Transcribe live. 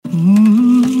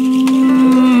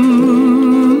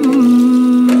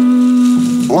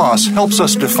Loss helps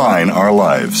us define our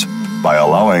lives. By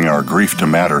allowing our grief to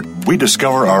matter, we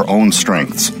discover our own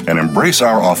strengths and embrace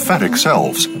our authentic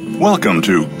selves. Welcome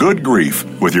to Good Grief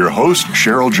with your host,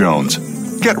 Cheryl Jones.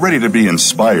 Get ready to be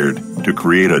inspired to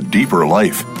create a deeper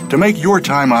life, to make your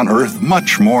time on Earth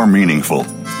much more meaningful.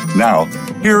 Now,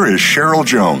 here is Cheryl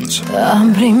Jones.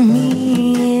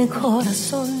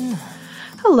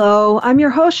 Hello, I'm your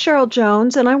host, Cheryl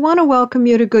Jones, and I want to welcome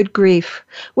you to Good Grief,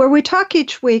 where we talk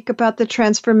each week about the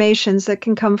transformations that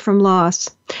can come from loss.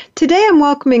 Today I'm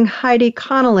welcoming Heidi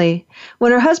Connolly.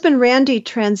 When her husband Randy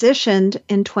transitioned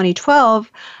in 2012,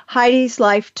 Heidi's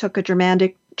life took a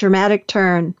dramatic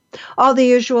turn. All the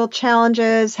usual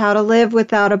challenges, how to live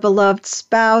without a beloved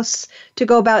spouse, to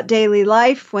go about daily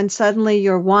life when suddenly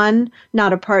you're one,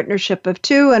 not a partnership of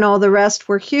two, and all the rest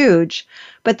were huge.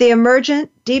 But the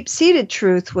emergent, deep-seated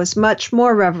truth was much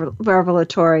more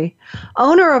revelatory.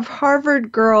 Owner of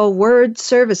Harvard Girl Word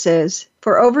Services,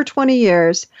 for over 20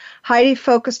 years, Heidi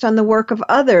focused on the work of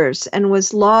others and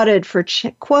was lauded for,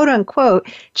 quote-unquote,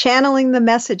 channeling the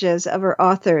messages of her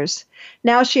authors.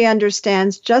 Now she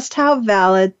understands just how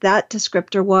valid that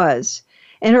descriptor was.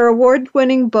 In her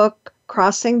award-winning book,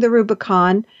 Crossing the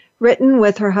Rubicon, written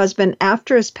with her husband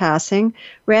after his passing,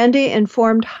 Randy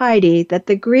informed Heidi that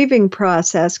the grieving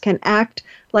process can act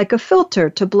like a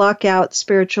filter to block out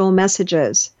spiritual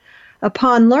messages.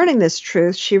 Upon learning this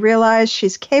truth, she realized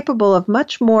she's capable of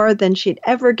much more than she'd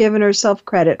ever given herself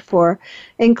credit for,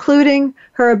 including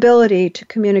her ability to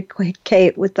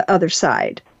communicate with the other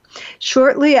side.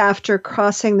 Shortly after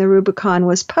Crossing the Rubicon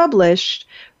was published,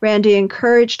 Randy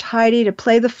encouraged Heidi to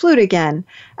play the flute again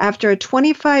after a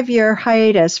 25-year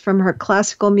hiatus from her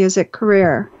classical music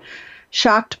career.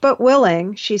 Shocked but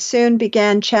willing, she soon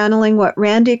began channeling what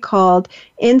Randy called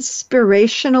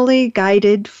inspirationally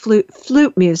guided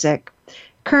flute music.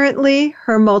 Currently,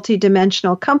 her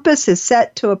multidimensional compass is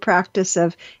set to a practice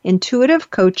of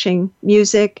intuitive coaching,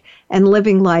 music, and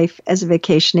living life as a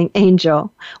vacationing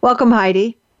angel. Welcome,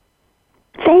 Heidi.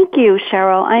 Thank you,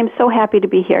 Cheryl. I'm so happy to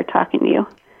be here talking to you.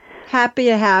 Happy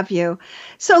to have you.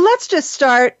 So let's just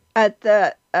start at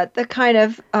the kind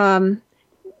of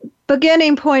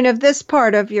beginning point of this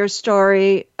part of your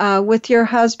story with your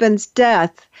husband's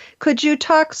death. Could you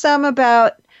talk some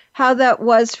about how that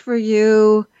was for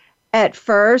you at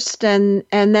first, and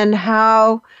then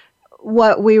how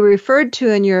what we referred to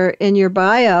in your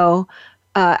bio,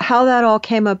 how that all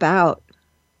came about?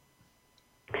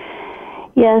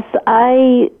 Yes,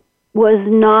 I was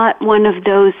not one of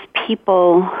those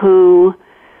people who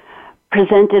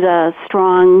presented a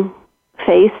strong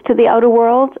face to the outer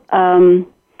world.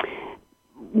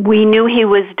 We knew he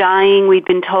was dying. We'd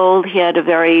been told he had a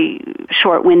very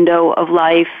short window of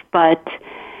life, but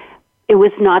it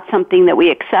was not something that we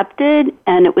accepted,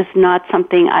 and it was not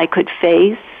something I could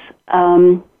face.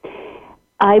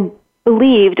 I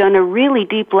believed on a really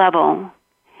deep level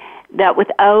that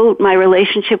without my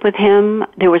relationship with him,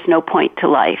 there was no point to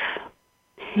life.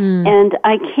 And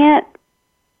I can't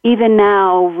even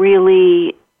now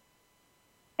really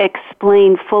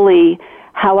explain fully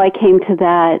how I came to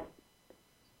that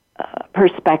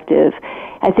perspective.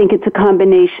 I think it's a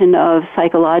combination of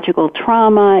psychological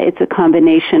trauma. It's a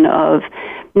combination of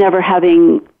never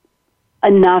having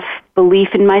enough belief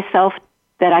in myself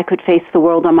that I could face the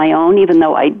world on my own, even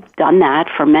though I'd done that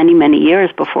for many, many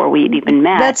years before we'd even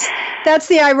met. That's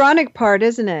the ironic part,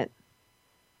 isn't it?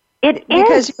 It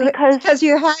is because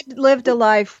you had lived a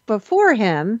life before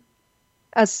him,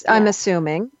 I'm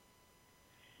assuming.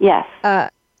 Yes.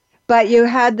 But you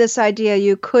had this idea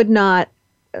you could not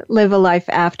live a life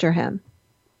after him.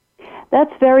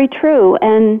 That's very true.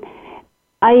 And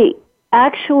I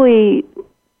actually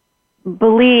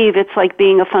believe it's like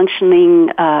being a functioning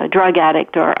drug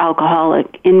addict or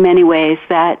alcoholic in many ways,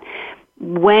 that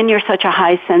when you're such a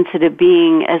high sensitive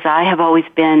being, as I have always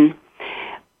been,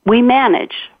 we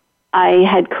manage. I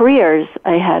had careers,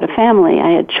 I had a family,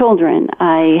 I had children,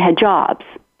 I had jobs,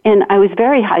 and I was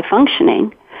very high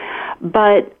functioning.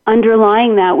 But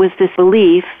underlying that was this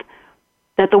belief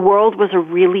that the world was a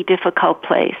really difficult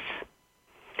place.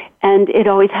 And it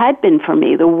always had been for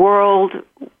me. The world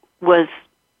was,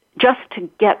 just to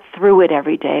get through it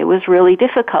every day was really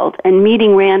difficult. And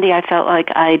meeting Randy, I felt like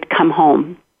I'd come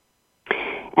home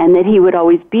and that he would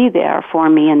always be there for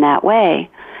me in that way.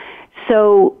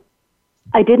 So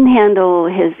I didn't handle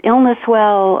his illness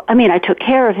well. I mean, I took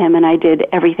care of him and I did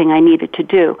everything I needed to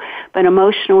do. But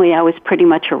emotionally, I was pretty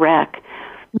much a wreck.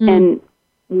 And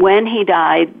when he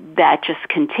died, that just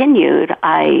continued.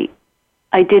 I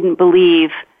didn't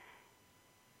believe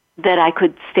that I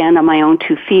could stand on my own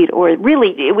 2 feet, or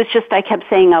really, it was just I kept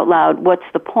saying out loud, what's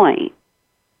the point?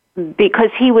 because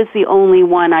he was the only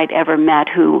one I'd ever met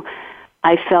who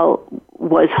I felt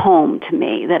was home to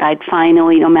me, that I'd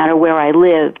finally, no matter where I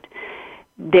lived,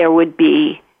 there would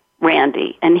be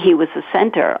Randy, and he was the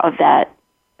center of that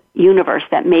universe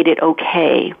that made it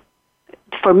okay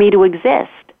for me to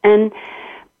exist. And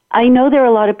I know there are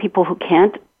a lot of people who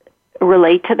can't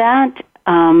relate to that,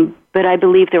 but I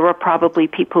believe there are probably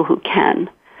people who can.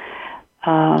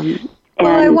 Well,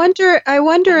 I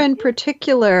wonder in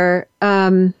particular,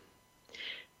 I'll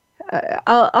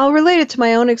relate it to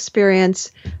my own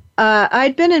experience.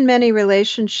 I'd been in many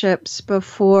relationships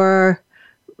before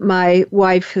my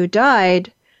wife who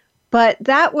died, but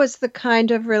that was the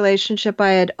kind of relationship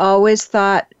I had always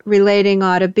thought relating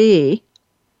ought to be.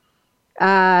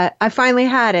 I finally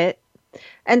had it.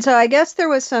 And so I guess there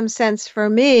was some sense for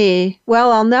me,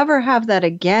 well, I'll never have that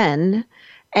again.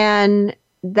 And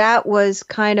that was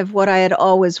kind of what I had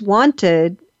always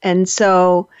wanted. And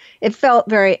so it felt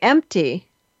very empty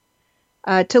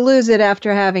to lose it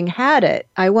after having had it.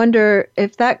 I wonder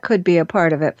if that could be a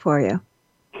part of it for you.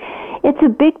 It's a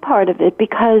big part of it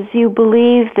because you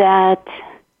believe that,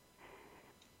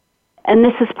 and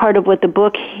this is part of what the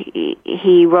book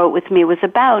he wrote with me was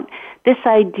about, this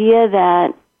idea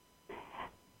that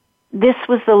this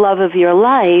was the love of your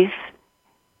life.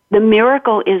 The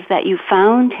miracle is that you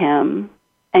found him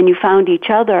and you found each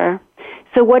other.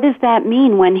 So what does that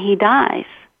mean when he dies?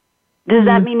 Does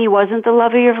that mean he wasn't the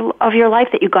love of your life,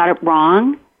 that you got it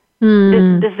wrong?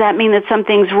 Does that mean that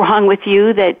something's wrong with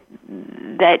you, that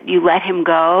you let him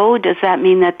go? Does that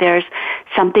mean that there's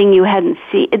something you hadn't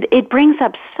seen? It brings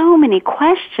up so many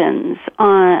questions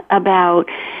about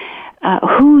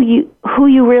who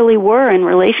you really were in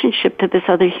relationship to this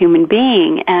other human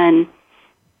being. And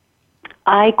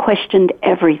I questioned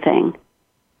everything.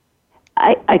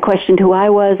 I questioned who I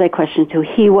was. I questioned who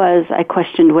he was. I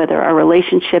questioned whether our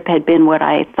relationship had been what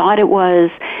I thought it was.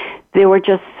 There were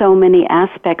just so many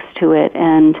aspects to it,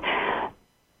 and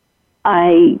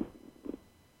I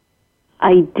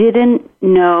didn't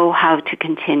know how to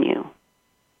continue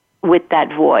with that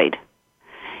void.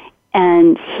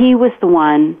 And he was the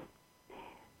one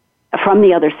from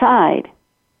the other side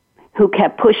who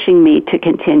kept pushing me to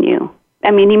continue. I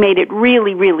mean, he made it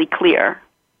really, really clear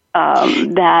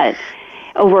that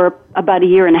over about a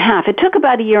year and a half. It took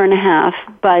about a year and a half,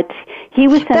 but he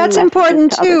was sending That's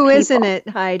important too, to isn't it,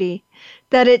 Heidi?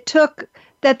 That it took,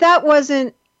 that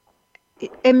wasn't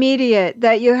immediate,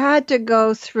 that you had to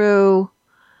go through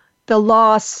the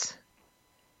loss.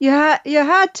 You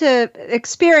had to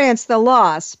experience the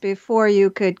loss before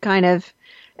you could kind of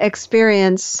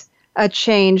experience a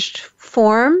changed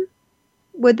form.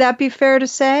 Would that be fair to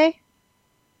say?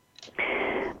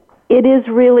 It is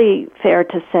really fair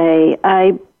to say.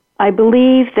 I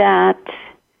believe that,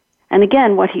 and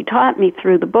again, what he taught me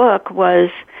through the book was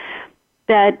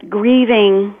that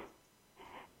grieving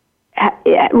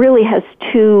really has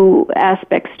two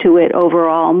aspects to it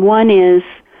overall. One is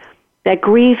that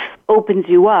grief opens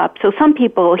you up. So some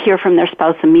people hear from their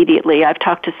spouse immediately. I've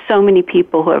talked to so many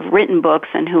people who have written books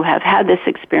and who have had this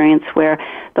experience where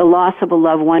the loss of a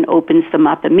loved one opens them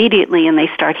up immediately and they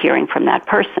start hearing from that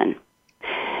person.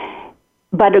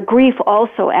 But a grief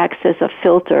also acts as a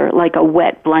filter, like a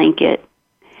wet blanket,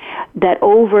 that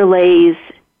overlays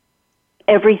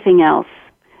everything else,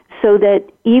 so that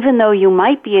even though you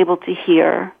might be able to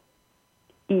hear,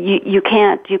 you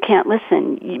can't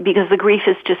listen because the grief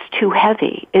is just too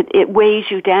heavy. It weighs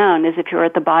you down as if you're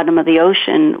at the bottom of the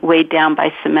ocean, weighed down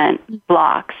by cement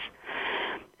blocks.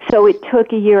 So it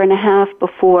took a year and a half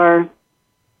before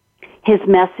his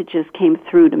messages came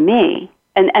through to me.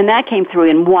 And that came through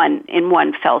in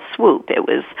one fell swoop. It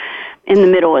was in the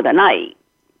middle of the night,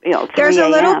 3 There's a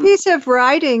little a.m. piece of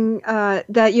writing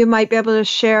that you might be able to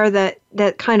share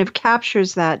that kind of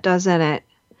captures that, doesn't it?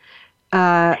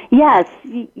 Yes,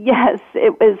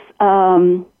 it was.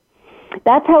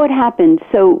 That's how it happened.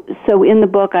 So in the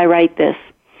book, I write this.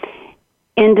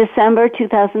 In December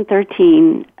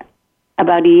 2013,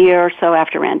 about a year or so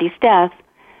after Randy's death,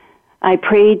 I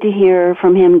prayed to hear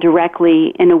from him directly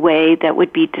in a way that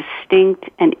would be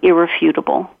distinct and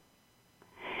irrefutable.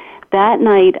 That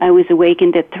night, I was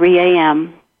awakened at 3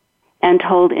 a.m. and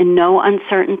told in no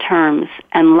uncertain terms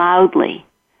and loudly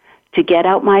to get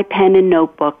out my pen and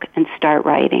notebook and start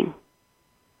writing.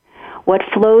 What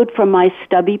flowed from my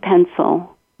stubby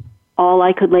pencil, all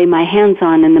I could lay my hands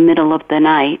on in the middle of the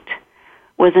night,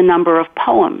 was a number of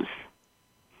poems.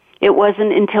 It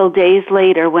wasn't until days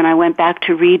later when I went back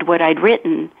to read what I'd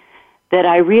written that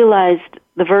I realized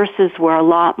the verses were a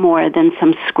lot more than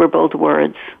some scribbled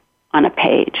words on a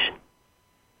page.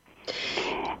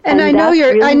 And I know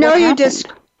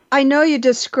I know you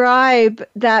describe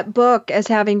that book as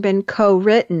having been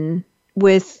co-written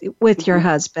with your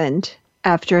husband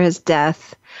after his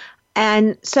death.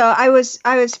 And so I was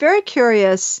very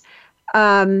curious.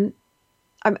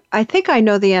 I think I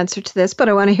know the answer to this, but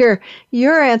I want to hear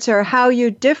your answer, how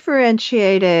you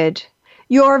differentiated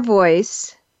your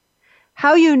voice,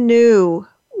 how you knew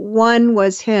one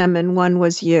was him and one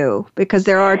was you, because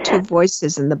there are two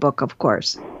voices in the book, of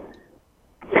course.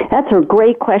 That's a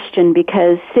great question,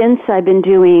 because since I've been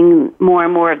doing more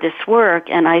and more of this work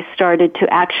and I started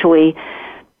to actually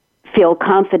feel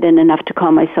confident enough to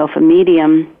call myself a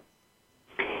medium,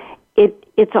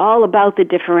 it's all about the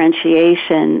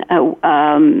differentiation.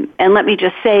 And let me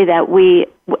just say that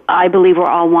I believe we're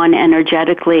all one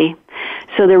energetically,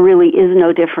 so there really is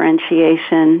no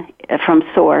differentiation from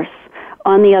source.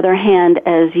 On the other hand,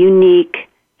 as unique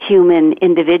human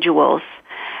individuals,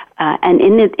 and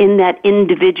in that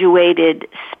individuated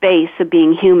space of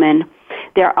being human,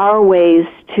 there are ways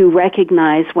to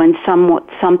recognize when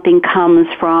something comes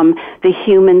from the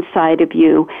human side of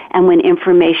you and when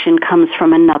information comes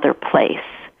from another place.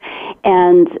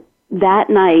 And that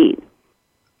night,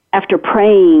 after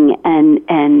praying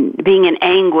and being in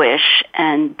anguish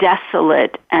and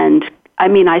desolate, and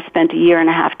I spent 1.5 years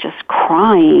just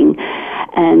crying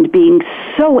and being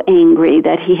so angry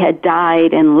that he had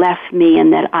died and left me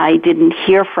and that I didn't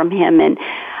hear from him. And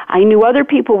I knew other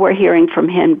people were hearing from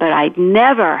him, but I'd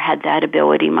never had that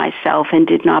ability myself and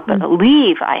did not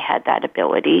believe I had that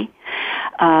ability.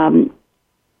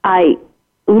 I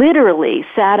literally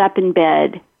sat up in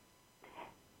bed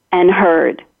and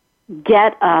heard,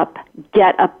 get up,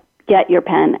 get your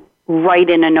pen, write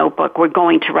in a notebook. We're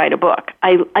going to write a book.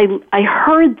 I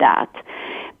heard that.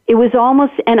 It was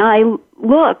almost, and I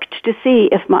looked to see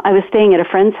if I was staying at a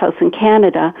friend's house in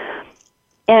Canada,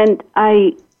 and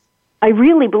I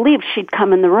really believed she'd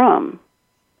come in the room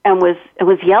and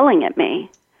was yelling at me.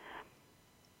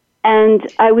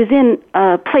 And I was in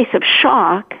a place of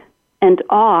shock and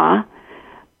awe,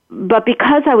 but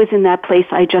because I was in that place,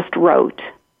 I just wrote.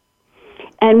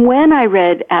 And when I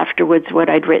read afterwards what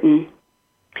I'd written,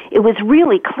 it was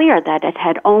really clear that it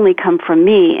had only come from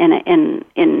me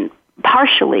in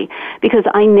partially, because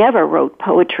I never wrote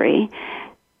poetry.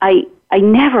 I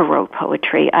never wrote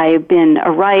poetry. I've been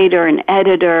a writer, an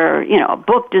editor, a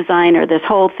book designer, this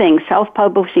whole thing,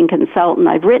 self-publishing consultant.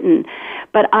 I've written,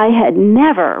 but I had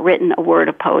never written a word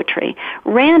of poetry.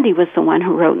 Randy was the one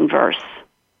who wrote in verse.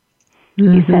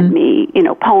 Mm-hmm. He sent me,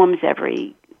 poems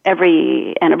every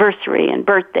anniversary and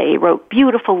birthday. He wrote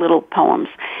beautiful little poems.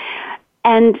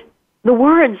 And the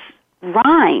words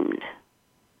rhymed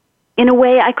in a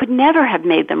way I could never have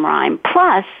made them rhyme.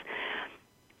 Plus,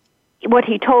 what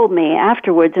he told me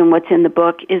afterwards and what's in the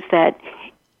book is that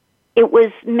it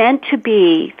was meant to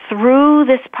be, through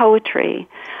this poetry,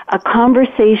 a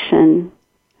conversation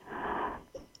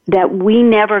that we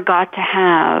never got to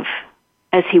have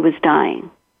as he was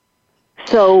dying.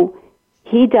 So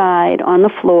he died on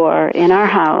the floor in our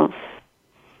house,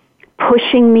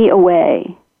 pushing me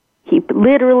away. He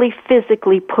literally,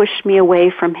 physically pushed me away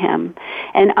from him,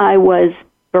 and I was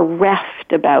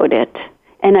bereft about it,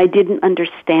 and I didn't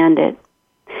understand it.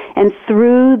 And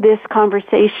through this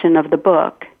conversation of the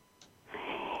book,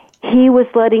 he was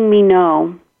letting me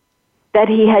know that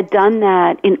he had done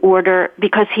that in order,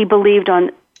 because he believed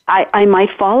I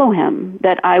might follow him,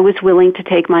 that I was willing to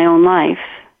take my own life,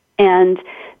 and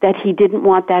that he didn't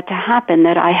want that to happen,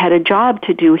 that I had a job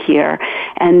to do here,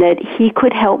 and that he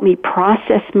could help me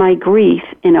process my grief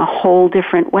in a whole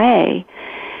different way.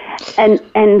 And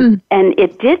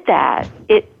it did that.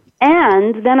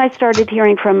 And then I started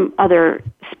hearing from other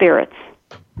spirits.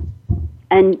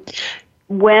 And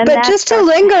when But just to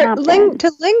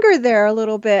linger there a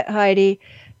little bit, Heidi,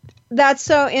 that's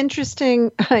so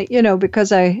interesting,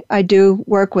 because I do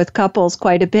work with couples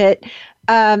quite a bit.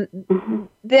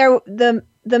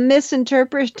 The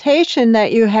misinterpretation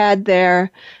that you had there,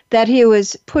 that he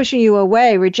was pushing you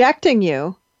away, rejecting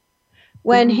you,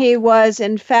 when he was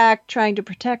in fact trying to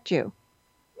protect you.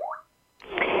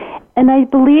 And I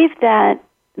believe that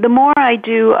the more I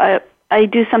do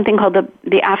something called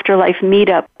the Afterlife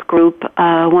Meetup group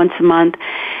once a month,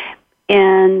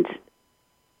 and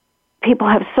people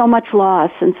have so much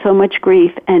loss and so much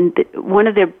grief, and one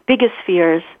of their biggest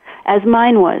fears, as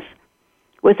mine was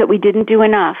that we didn't do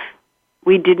enough.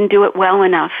 We didn't do it well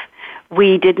enough.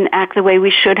 We didn't act the way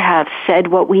we should have, said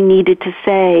what we needed to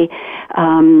say,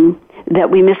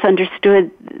 that we misunderstood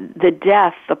the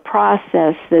death, the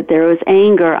process, that there was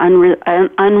anger,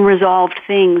 unresolved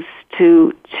things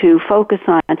to focus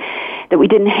on, that we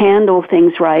didn't handle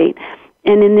things right.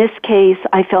 And in this case,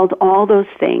 I felt all those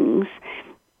things.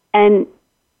 And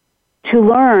to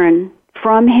learn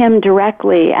from him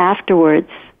directly afterwards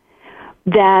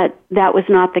that that was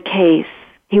not the case.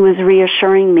 He was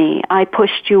reassuring me, I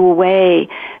pushed you away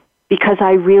because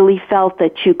I really felt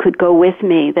that you could go with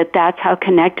me, that that's how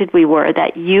connected we were,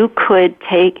 that you could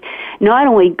not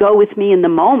only go with me in the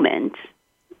moment,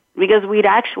 because we'd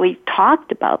actually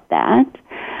talked about that,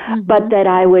 but that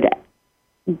I would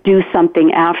do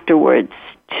something afterwards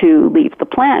to leave the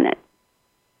planet.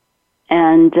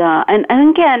 And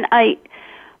again,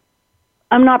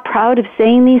 I'm not proud of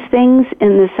saying these things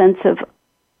in the sense of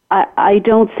I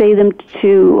don't say them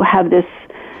to have this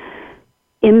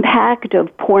impact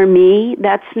of poor me.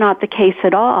 That's not the case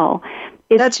at all.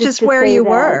 That's just where you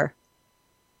were.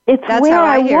 That's where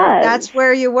I was. That's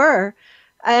where you were.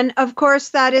 And of course,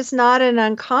 that is not an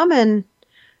uncommon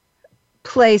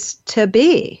place to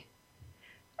be.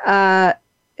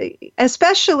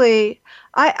 Especially,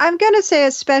 I'm going to say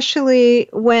especially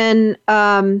when,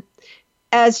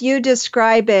 as you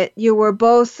describe it, you were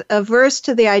both averse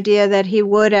to the idea that he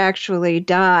would actually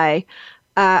die.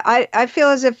 I feel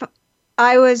as if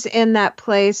I was in that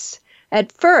place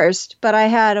at first, but I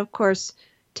had, of course,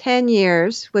 10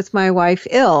 years with my wife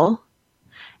ill.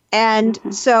 And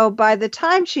so by the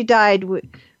time she died,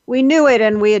 we knew it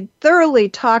and we had thoroughly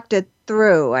talked it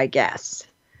through, I guess,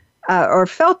 or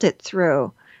felt it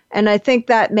through. And I think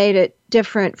that made it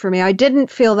different for me. I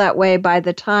didn't feel that way by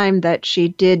the time that she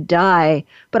did die,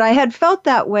 but I had felt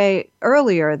that way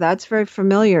earlier. That's very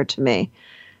familiar to me.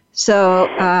 So,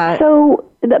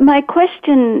 my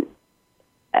question,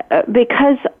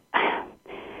 because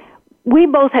we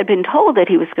both had been told that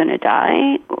he was going to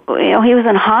die. He was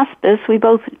in hospice. We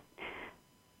both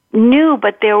knew,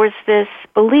 but there was this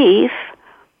belief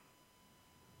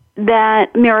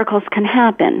that miracles can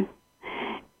happen.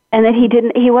 And that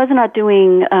he was not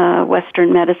doing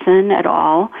Western medicine at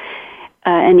all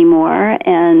anymore,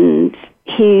 and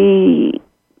he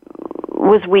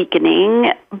was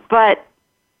weakening. But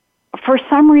for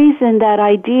some reason, that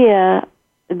idea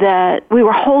that we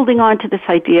were holding on to this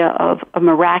idea of a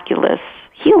miraculous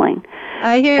healing.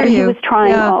 I hear and you. He was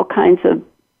trying all kinds of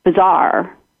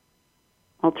bizarre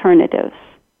alternatives.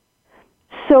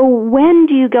 So when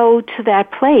do you go to that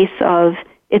place of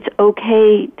it's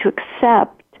okay to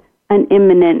accept an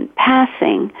imminent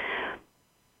passing?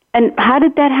 And how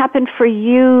did that happen for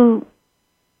you?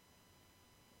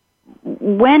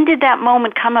 When did that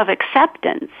moment come of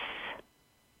acceptance?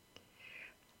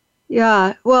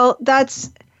 Yeah, well,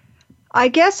 I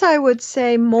guess I would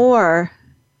say more.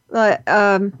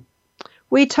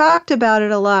 We talked about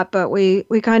it a lot, but we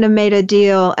kind of made a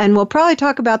deal, and we'll probably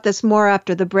talk about this more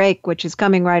after the break, which is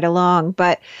coming right along,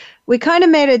 but we kind of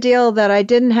made a deal that I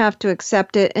didn't have to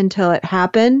accept it until it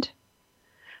happened.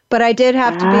 But I did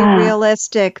have to be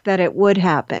realistic that it would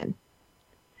happen.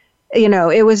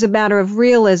 It was a matter of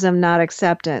realism, not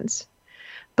acceptance.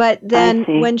 But then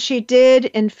when she did,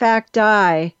 in fact,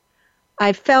 die,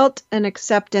 I felt an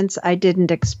acceptance I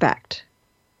didn't expect.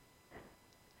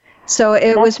 So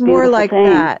it was more like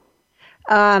that.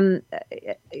 And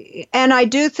I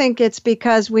do think it's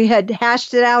because we had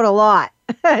hashed it out a lot.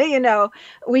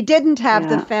 We didn't have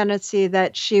the fantasy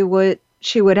that she would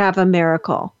have a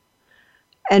miracle.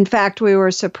 In fact, we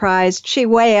were surprised. She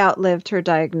way outlived her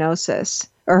diagnosis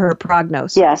or her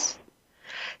prognosis. Yes.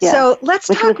 So let's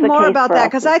talk more about that,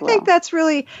 because I think that's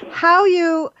really how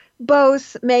you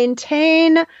both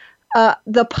maintain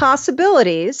the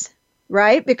possibilities,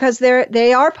 right? Because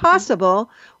they are possible,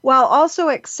 while also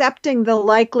accepting the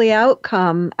likely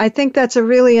outcome. I think that's a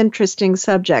really interesting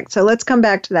subject. So let's come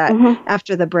back to that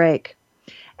after the break.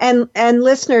 And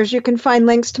listeners, you can find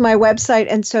links to my website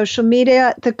and social media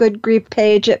at the Good Grief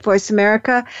page at Voice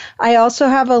America. I also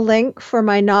have a link for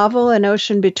my novel, An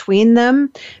Ocean Between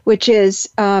Them, which is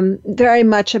very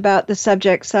much about the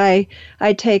subjects I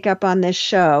take up on this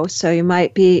show. So you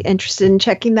might be interested in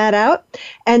checking that out.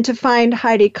 And to find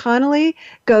Heidi Connolly,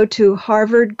 go to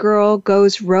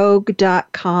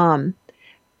harvardgirlgoesrogue.com.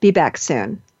 Be back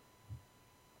soon.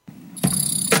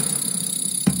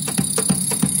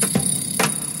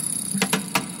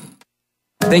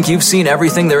 Think you've seen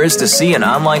everything there is to see in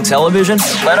online television?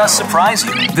 Let us surprise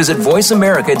you. Visit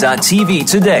voiceamerica.tv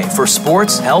today for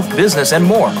sports, health, business, and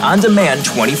more on demand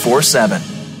 24/7.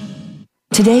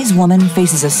 Today's woman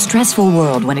faces a stressful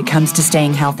world when it comes to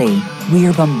staying healthy. We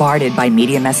are bombarded by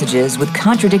media messages with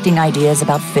contradicting ideas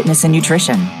about fitness and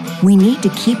nutrition. We need to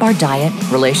keep our diet,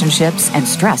 relationships, and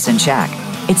stress in check.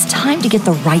 It's time to get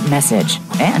the right message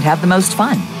and have the most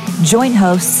fun. Join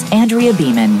hosts Andrea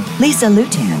Beeman, Lisa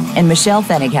Lutan, and Michelle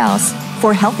Fennighaus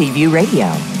for Healthy View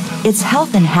Radio. It's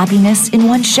health and happiness in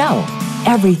one show,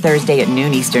 every Thursday at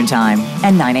noon Eastern Time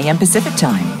and 9 a.m. Pacific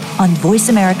Time on Voice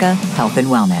America Health and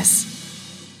Wellness.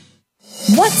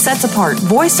 What sets apart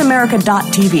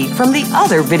VoiceAmerica.tv from the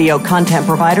other video content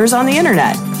providers on the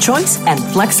Internet? Choice and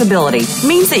flexibility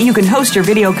means that you can host your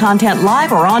video content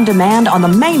live or on demand on the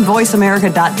main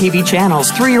VoiceAmerica.tv channels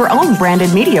through your own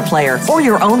branded media player or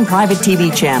your own private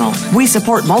TV channel. We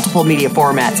support multiple media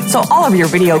formats, so all of your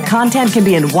video content can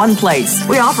be in one place.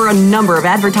 We offer a number of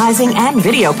advertising and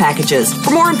video packages.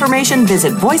 For more information,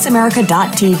 visit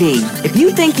VoiceAmerica.tv. If you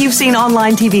think you've seen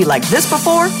online TV like this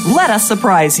before, let us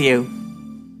surprise you.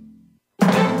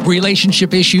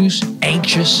 Relationship issues?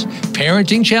 Anxious?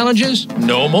 Parenting challenges?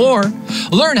 No more.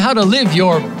 Learn how to live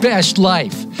your best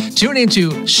life. Tune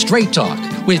into Straight Talk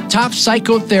with top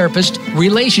psychotherapist,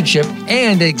 relationship,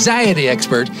 and anxiety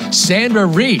expert Sandra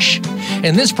Reish.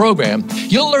 In this program,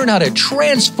 you'll learn how to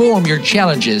transform your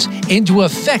challenges into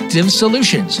effective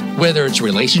solutions, whether it's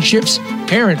relationships,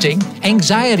 parenting,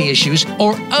 anxiety issues,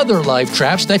 or other life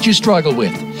traps that you struggle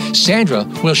with. Sandra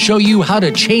will show you how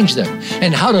to change them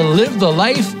and how to live the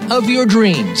life of your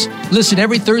dreams. Listen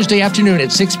every Thursday afternoon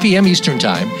at 6 p.m. Eastern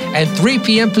Time and 3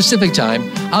 p.m. Pacific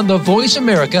Time on the Voice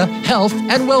America Health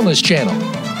and Wellness Channel.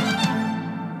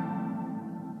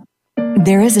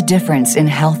 There is a difference in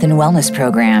health and wellness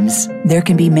programs. There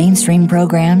can be mainstream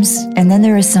programs, and then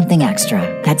there is something extra.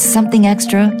 That something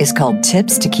extra is called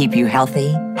Tips to Keep You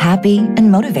Healthy, Happy,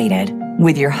 and Motivated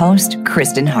with your host,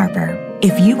 Kristen Harper.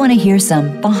 If you want to hear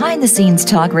some behind-the-scenes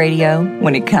talk radio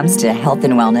when it comes to health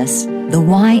and wellness, the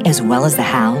why as well as the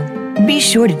how, be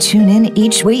sure to tune in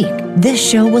each week. This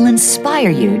show will inspire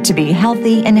you to be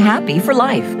healthy and happy for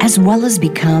life, as well as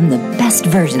become the best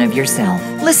version of yourself.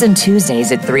 Listen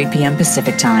Tuesdays at 3 p.m.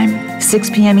 Pacific Time, 6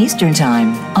 p.m. Eastern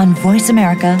Time on Voice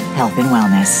America Health and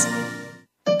Wellness.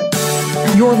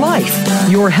 Your life,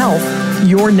 your health,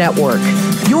 your network.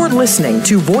 You're listening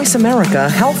to Voice America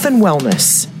Health and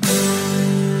Wellness.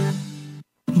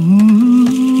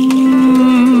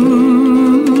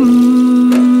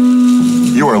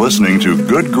 You are listening to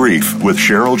Good Grief with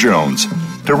Cheryl Jones.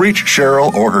 To reach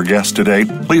Cheryl or her guest today,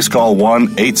 please call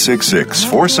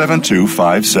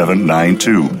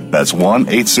 1-866-472-5792. That's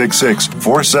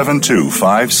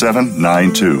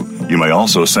 1-866-472-5792. You may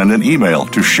also send an email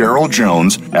to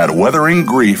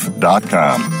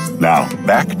CherylJones@weatheringgrief.com. Now,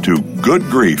 back to Good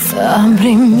Grief.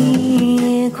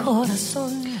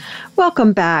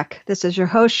 Welcome back. This is your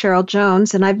host, Cheryl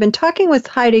Jones, and I've been talking with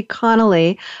Heidi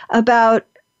Connolly about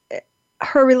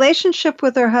her relationship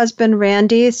with her husband,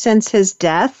 Randy, since his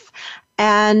death,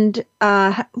 and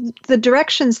the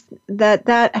directions that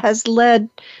has led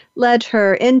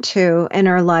her into in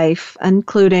her life,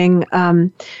 including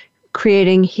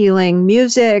creating healing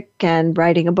music and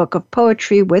writing a book of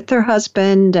poetry with her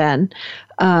husband and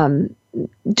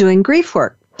doing grief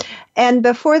work. And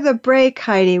before the break,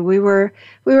 Heidi, we were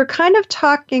kind of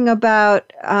talking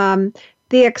about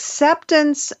the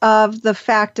acceptance of the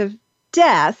fact of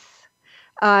death,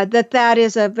 that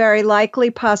is a very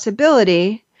likely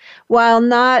possibility, while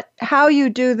not how you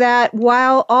do that,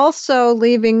 while also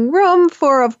leaving room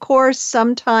for, of course,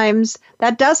 sometimes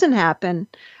that doesn't happen.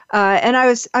 And I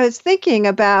was thinking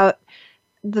about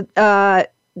the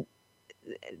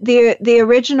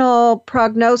original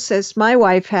prognosis my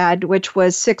wife had, which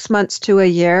was 6 months to a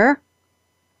year,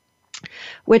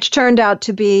 which turned out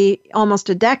to be almost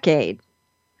a decade.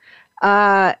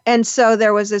 And so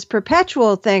there was this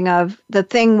perpetual thing of the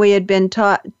thing we had been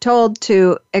told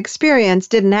to experience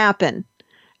didn't happen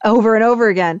over and over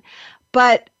again.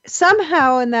 But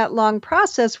somehow in that long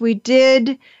process, we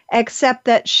did accept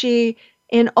that she,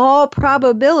 in all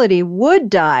probability,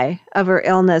 would die of her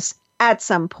illness at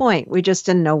some point. We just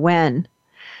didn't know when.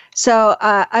 So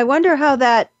I wonder how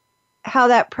that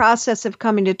process of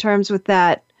coming to terms with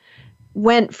that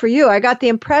went for you. I got the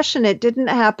impression it didn't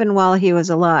happen while he was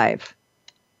alive.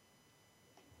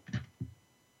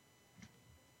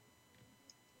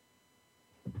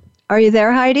 Are you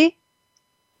there, Heidi?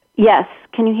 Yes.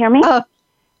 Can you hear me?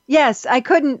 Yes, I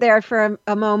couldn't there for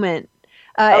a moment.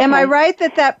 Okay. Am I right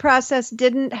that process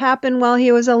didn't happen while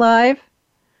he was alive?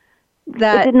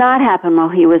 It did not happen while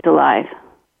he was alive.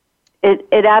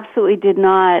 It absolutely did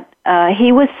not.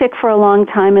 He was sick for a long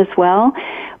time as well.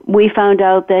 We found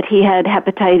out that he had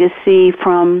hepatitis C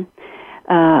from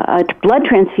a blood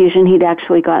transfusion he'd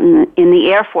actually gotten in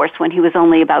the Air Force when he was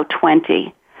only about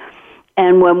 20.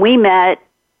 And when we met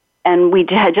and we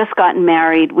had just gotten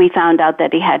married, we found out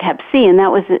that he had hep C, and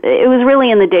it was really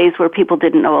in the days where people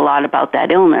didn't know a lot about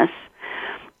that illness.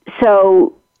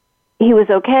 So he was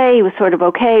okay, he was sort of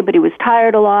okay, but he was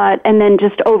tired a lot, and then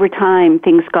just over time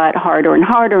things got harder and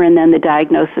harder, and then the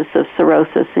diagnosis of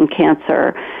cirrhosis and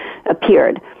cancer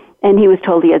appeared. and he was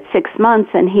told he had 6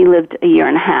 months, and he lived a year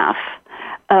and a half.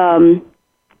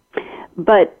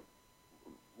 But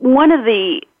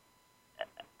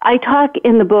I talk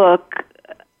in the book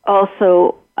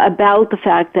also about the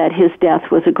fact that his death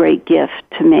was a great gift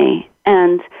to me.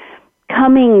 And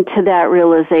coming to that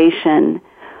realization,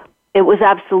 it was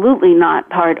absolutely not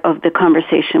part of the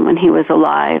conversation when he was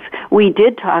alive. We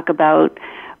did talk about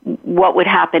what would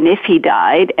happen if he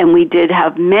died, and we did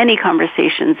have many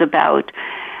conversations about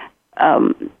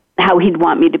how he'd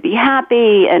want me to be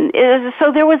happy. And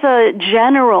so there was a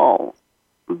general,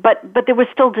 but there was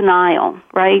still denial,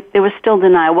 right? There was still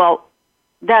denial. Well,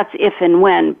 that's if and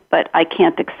when, but I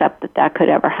can't accept that could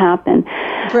ever happen.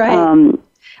 Right.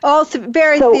 Also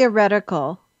very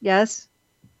theoretical, yes?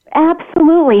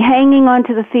 Absolutely. Hanging on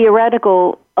to the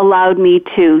theoretical allowed me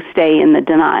to stay in the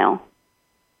denial.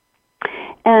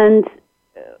 And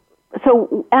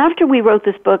so after we wrote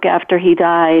this book, after he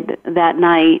died that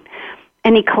night,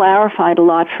 and he clarified a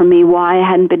lot for me why I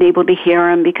hadn't been able to hear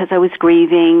him because I was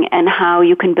grieving, and how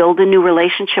you can build a new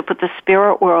relationship with the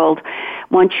spirit world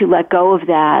once you let go of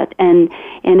that, and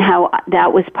how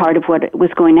that was part of what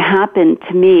was going to happen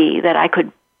to me, that I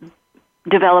could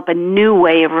develop a new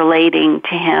way of relating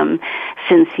to him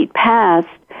since he'd passed.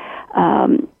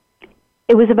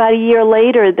 It was about a year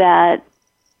later that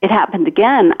it happened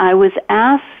again. I was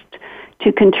asked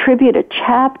to contribute a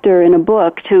chapter in a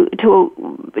book, to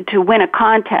win a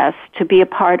contest, to be a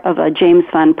part of a James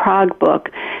Van Praagh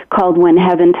book called When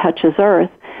Heaven Touches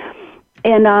Earth.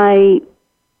 And I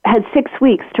had 6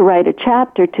 weeks to write a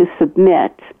chapter to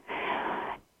submit.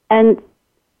 And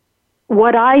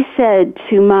what I said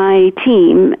to my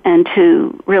team and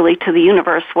to the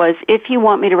universe was, if you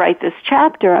want me to write this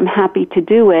chapter, I'm happy to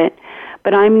do it,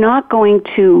 but I'm not going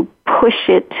to push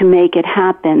it to make it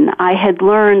happen. I had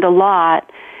learned a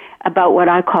lot about what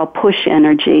I call push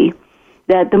energy,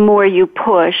 that the more you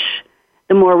push,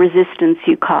 the more resistance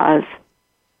you cause.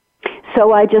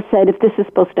 So I just said, if this is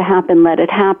supposed to happen, let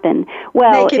it happen.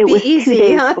 Well, it was easy, 2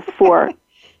 days before.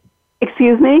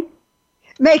 Excuse me?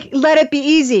 Let it be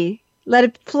easy. Let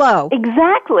it flow.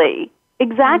 Exactly.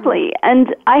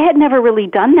 And I had never really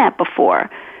done that before.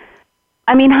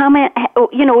 I mean, how many,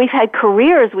 we've had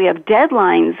careers, we have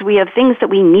deadlines, we have things that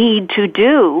we need to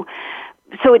do.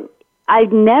 So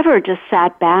I'd never just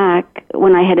sat back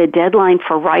when I had a deadline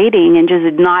for writing and just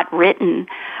had not written.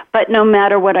 But no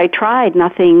matter what I tried,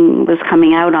 nothing was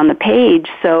coming out on the page.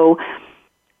 So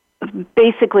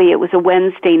basically it was a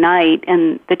Wednesday night,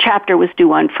 and the chapter was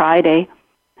due on Friday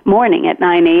morning at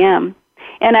 9 a.m.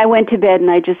 And I went to bed and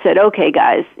I just said, okay,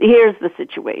 guys, here's the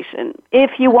situation.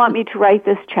 If you want me to write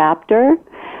this chapter,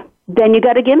 then you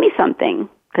got to give me something,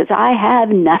 because I have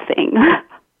nothing.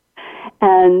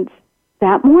 And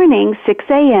that morning, 6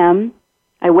 a.m.,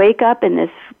 I wake up and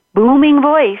this booming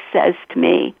voice says to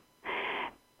me,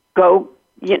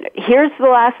 here's the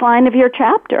last line of your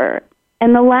chapter.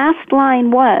 And the last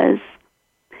line was,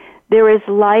 there is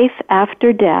life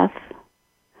after death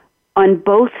on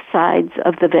both sides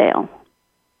of the veil.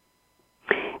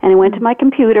 And I went to my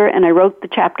computer and I wrote the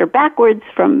chapter backwards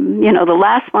from, the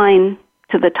last line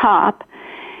to the top,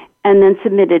 and then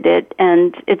submitted it,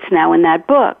 and it's now in that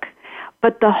book.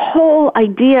 But the whole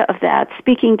idea of that,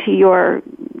 speaking to your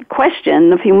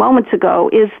question a few moments ago,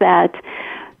 is that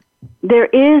there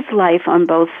is life on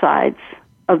both sides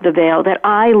of the veil, that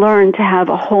I learned to have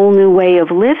a whole new way of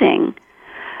living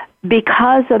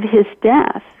because of his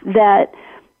death, that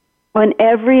on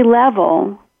every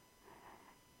level,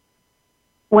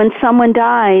 when someone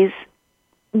dies,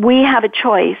 we have a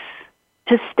choice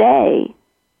to stay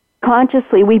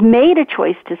consciously. We've made a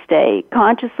choice to stay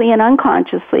consciously and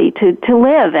unconsciously, to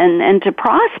live and to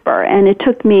prosper. And it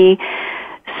took me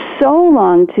so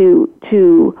long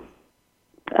to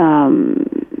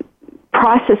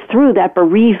process through that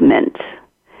bereavement.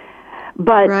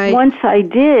 But once I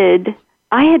did,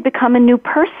 I had become a new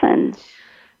person.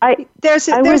 There's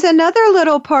another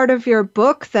little part of your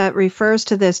book that refers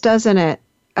to this, doesn't it?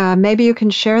 Maybe you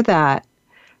can share that.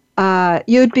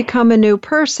 You'd become a new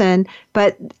person,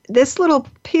 but this little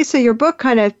piece of your book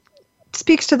kind of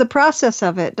speaks to the process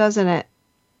of it, doesn't it?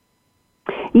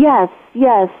 Yes.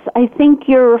 I think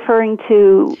you're referring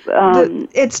to...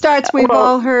 it starts, we've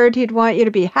all heard he'd want you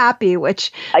to be happy,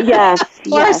 which... Yes,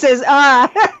 of course is...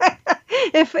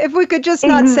 if we could just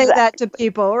not say that to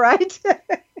people, right?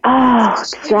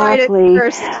 Exactly.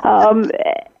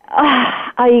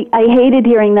 I hated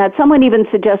hearing that. Someone even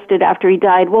suggested after he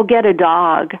died, well, get a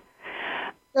dog.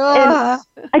 And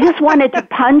I just wanted to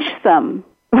punch them,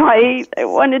 right? I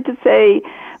wanted to say,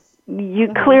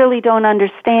 you clearly don't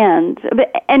understand.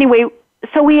 But anyway,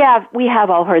 so we have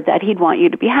all heard that. He'd want you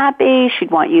to be happy.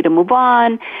 She'd want you to move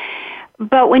on.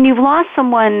 But when you've lost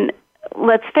someone,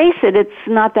 let's face it, it's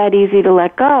not that easy to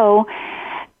let go,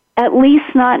 at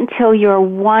least not until you're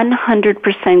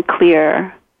 100%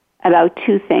 clear about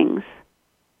two things.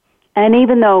 And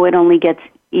even though it only gets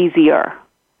easier.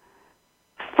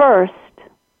 First,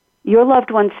 your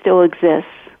loved one still exists,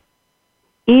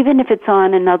 even if it's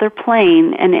on another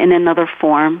plane and in another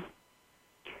form.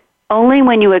 Only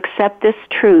when you accept this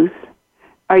truth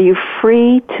are you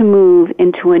free to move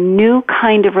into a new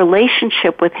kind of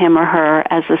relationship with him or her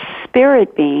as a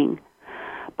spirit being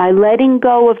by letting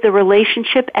go of the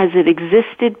relationship as it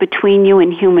existed between you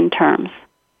in human terms.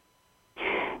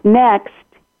 Next,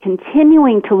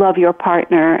 continuing to love your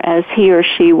partner as he or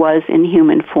she was in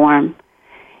human form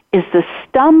is the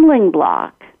stumbling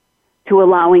block to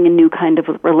allowing a new kind of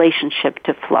relationship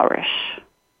to flourish.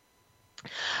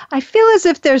 I feel as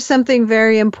if there's something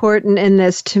very important in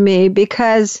this to me,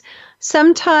 because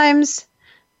sometimes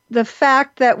the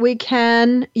fact that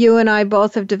you and I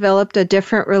both have developed a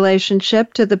different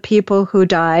relationship to the people who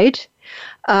died,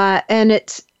 and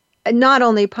it's not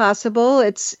only possible,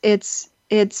 it's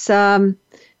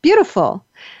beautiful.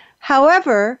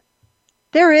 However,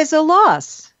 there is a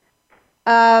loss.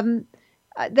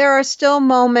 There are still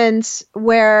moments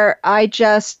where I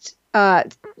just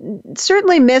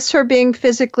certainly miss her being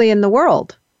physically in the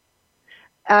world.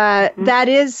 That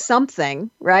is something,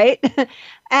 right?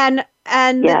 and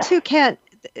the two can't.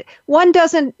 One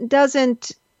doesn't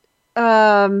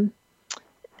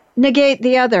negate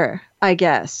the other, I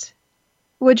guess.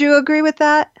 Would you agree with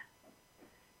that?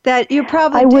 That you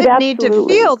probably did need to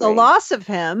feel the loss of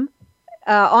him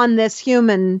on this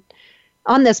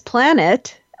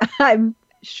planet, I'm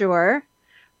sure.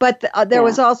 But there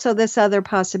was also this other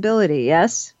possibility,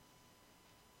 yes?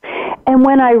 And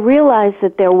when I realized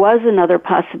that there was another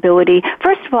possibility,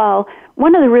 first of all,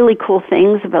 one of the really cool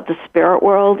things about the spirit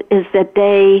world is that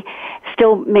they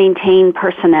still maintain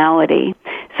personality.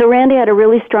 So Randy had a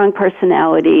really strong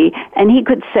personality, and he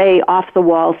could say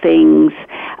off-the-wall things.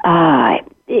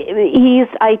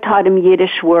 I taught him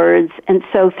Yiddish words, and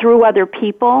so through other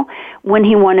people, when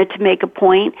he wanted to make a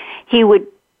point, he would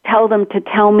tell them to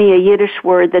tell me a Yiddish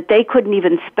word that they couldn't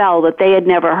even spell, that they had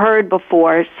never heard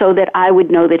before, so that I would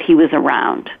know that he was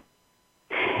around.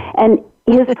 And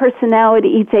his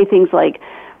personality, he'd say things like,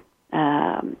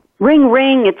 ring,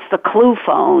 ring, it's the clue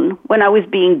phone, when I was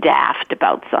being daft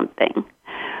about something.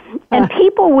 And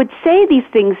people would say these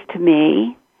things to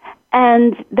me,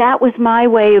 and that was my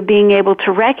way of being able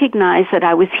to recognize that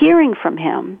I was hearing from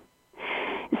him.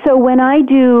 So when I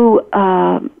do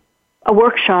a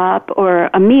workshop or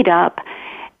a meetup,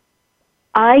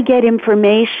 I get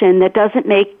information that doesn't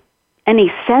make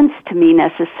any sense to me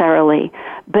necessarily,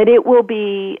 but it will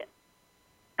be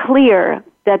clear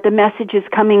that the message is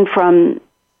coming from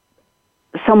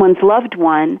someone's loved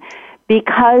one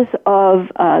because of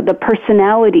the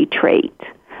personality trait,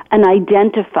 an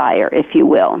identifier, if you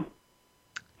will.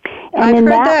 And I've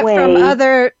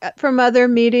heard that from other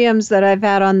mediums that I've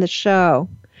had on the show,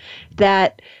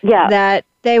 that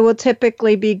they will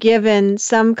typically be given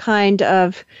some kind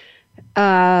of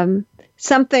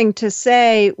something to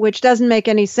say which doesn't make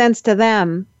any sense to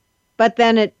them, but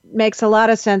then it makes a lot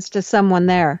of sense to someone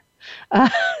there.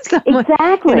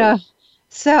 Exactly.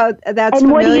 So that's and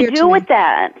familiar. What do you do with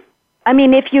that? I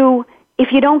mean, if you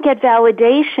don't get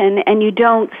validation and you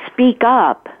don't speak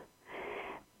up,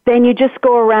 then you just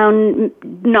go around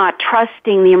not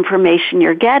trusting the information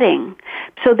you're getting.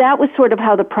 So that was sort of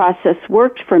how the process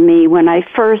worked for me. When I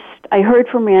heard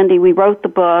from Randy, we wrote the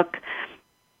book,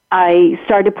 I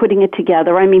started putting it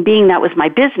together. I mean, being that was my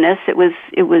business, it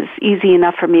was easy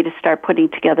enough for me to start putting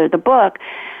together the book.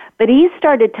 But he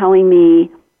started telling me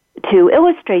to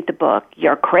illustrate the book.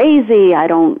 You're crazy. I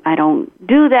don't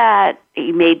do that.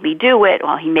 He made me do it.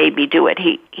 Well, he made me do it.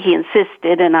 He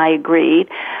insisted, and I agreed.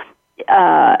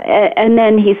 And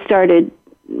then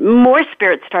more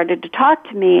spirits started to talk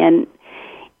to me, and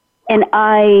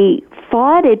I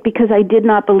fought it because I did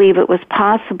not believe it was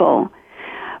possible.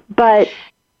 But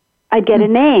I'd get a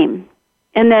name,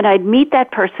 and then I'd meet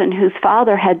that person whose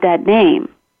father had that name.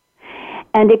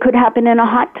 And it could happen in a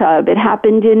hot tub. It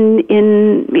happened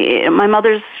in my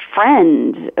mother's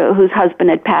friend whose husband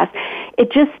had passed.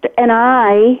 And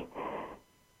I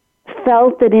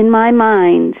felt that in my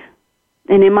mind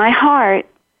and in my heart,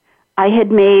 I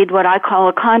had made what I call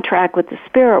a contract with the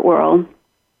spirit world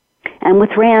and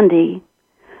with Randy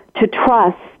to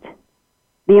trust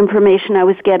the information I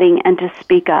was getting and to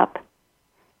speak up.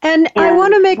 And I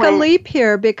want to make a leap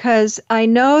here because I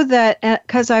know that,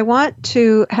 because I want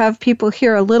to have people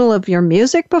hear a little of your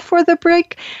music before the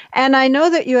break. And I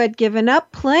know that you had given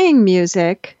up playing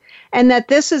music and that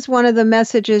this is one of the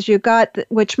messages you got,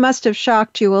 which must have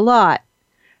shocked you a lot.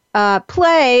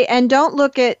 Play and don't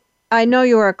look at, I know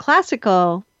you're a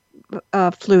classical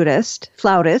flautist,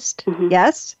 mm-hmm.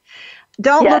 Yes?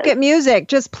 Don't look at music,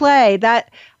 just play. That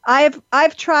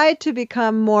I've tried to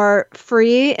become more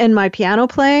free in my piano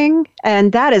playing,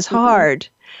 and that is hard.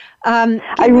 I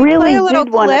really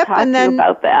did want to talk to you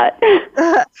about that.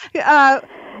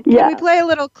 Can we play a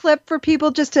little clip for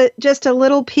people, just a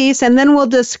little piece, and then we'll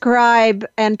describe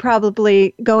and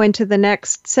probably go into the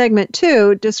next segment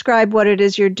too, describe what it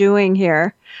is you're doing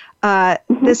here.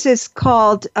 This is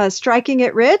called Striking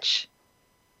It Rich.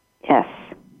 Yes.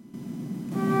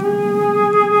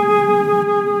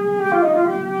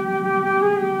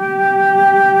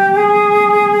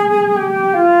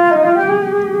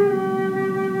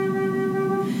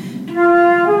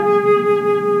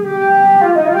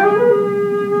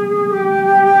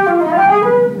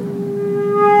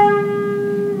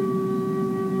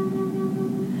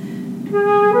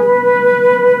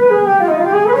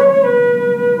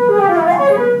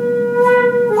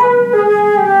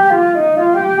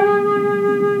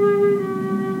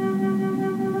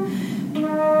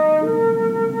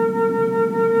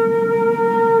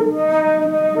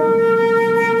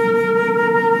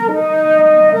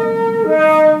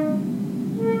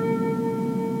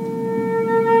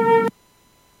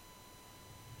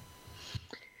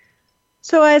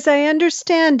 So as I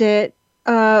understand it,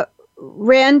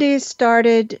 Randy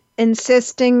started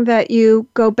insisting that you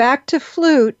go back to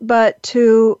flute, but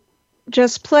to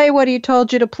just play what he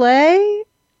told you to play.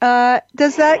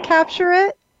 Does that capture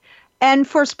it? And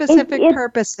for specific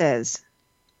purposes?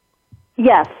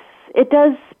 Yes, it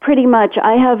does pretty much.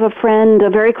 I have a friend, a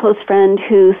very close friend,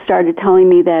 who started telling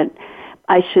me that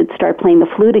I should start playing the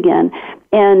flute again.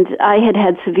 And I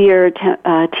had severe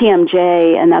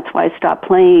TMJ, and that's why I stopped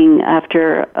playing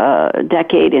after a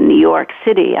decade in New York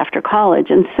City after college.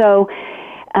 And so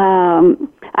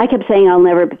I kept saying I'll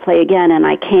never play again, and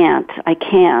I can't.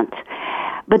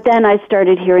 But then I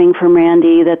started hearing from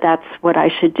Randy that that's what I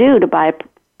should do, to buy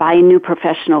a new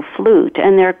professional flute.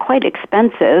 And they're quite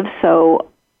expensive, so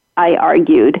I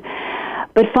argued.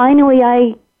 But finally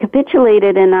I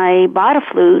capitulated, and I bought a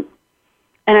flute.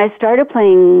 And I started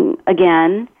playing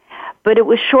again, but it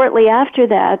was shortly after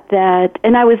that,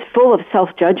 and I was full of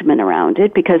self-judgment around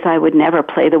it because I would never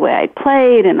play the way I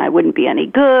played and I wouldn't be any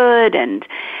good,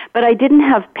 but I didn't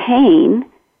have pain,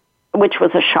 which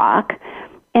was a shock.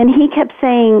 And he kept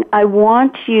saying, I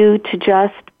want you to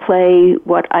just play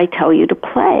what I tell you to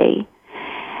play.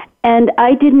 And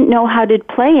I didn't know how to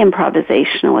play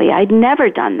improvisationally. I'd never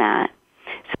done that.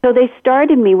 So they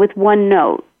started me with one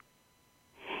note.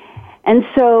 And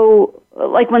so,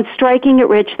 like when Striking It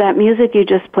Rich, that music you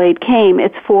just played came,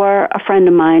 it's for a friend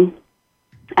of mine,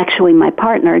 actually my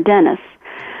partner, Dennis.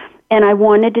 And I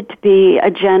wanted it to be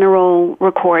a general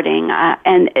recording.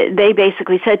 And they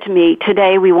basically said to me,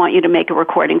 today we want you to make a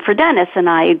recording for Dennis. And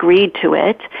I agreed to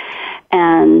it.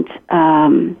 And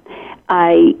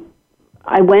I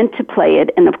went to play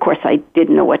it, and of course I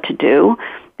didn't know what to do.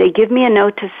 They give me a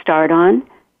note to start on.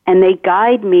 And they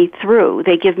guide me through.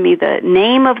 They give me the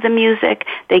name of the music.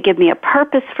 They give me a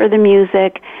purpose for the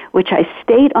music, which I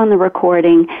state on the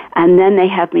recording, and then they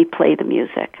have me play the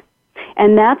music.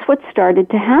 And that's what started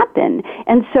to happen.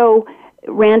 And so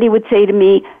Randy would say to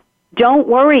me, don't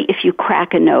worry if you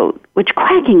crack a note, which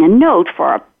cracking a note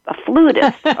for a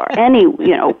flutist or any,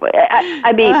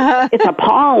 I mean, it's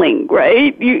appalling,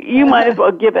 right? You might as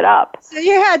well give it up. So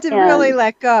you had to really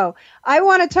let go. I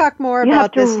want to talk more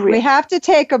about this. We have to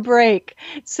take a break.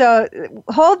 So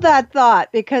hold that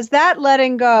thought, because that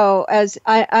letting go, as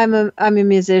I'm a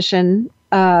musician,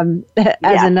 as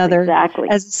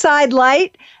a side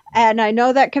light. And I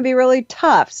know that can be really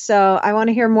tough, so I want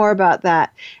to hear more about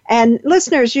that. And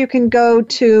listeners, you can go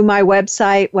to my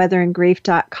website,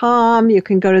 weatheringgrief.com. You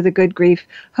can go to the Good Grief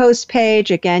host page.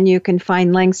 Again, you can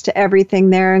find links to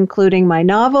everything there, including my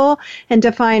novel. And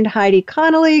to find Heidi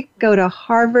Connolly, go to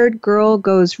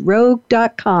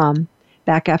harvardgirlgoesrogue.com.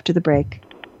 Back after the break.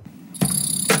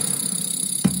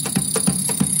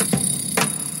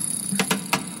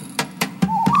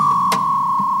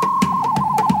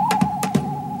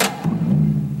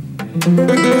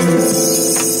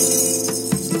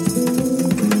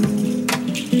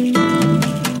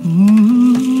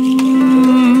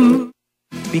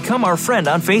 Become our friend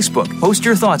on Facebook. Post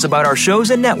your thoughts about our shows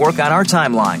and network on our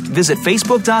timeline. Visit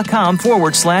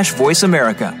facebook.com/Voice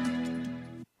America.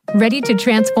 Ready to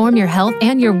transform your health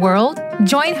and your world?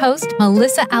 Join host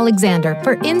Melissa Alexander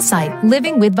for Insight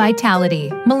Living with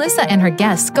Vitality. Melissa and her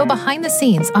guests go behind the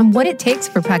scenes on what it takes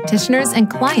for practitioners and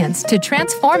clients to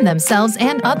transform themselves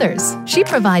and others. She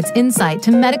provides insight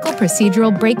to medical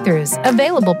procedural breakthroughs,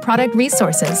 available product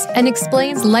resources, and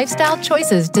explains lifestyle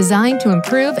choices designed to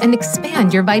improve and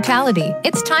expand your vitality.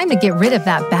 It's time to get rid of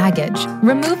that baggage,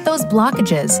 remove those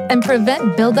blockages, and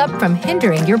prevent buildup from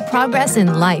hindering your progress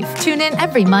in life. Tune in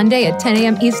every Monday at 10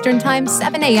 a.m. Eastern Time,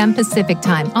 7 a.m. Pacific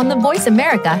Time on the Voice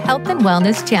America Health and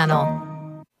Wellness channel.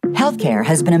 Healthcare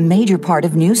has been a major part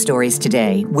of news stories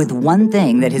today, with one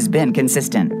thing that has been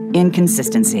consistent: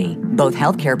 inconsistency. Both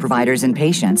healthcare providers and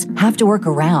patients have to work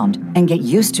around and get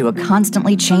used to a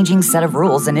constantly changing set of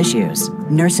rules and issues.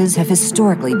 Nurses have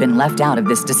historically been left out of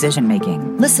this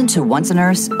decision-making. Listen to Once a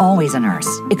Nurse, Always a Nurse,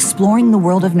 Exploring the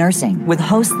World of Nursing with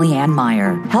host Leanne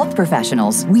Meyer. Health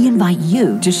professionals, we invite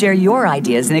you to share your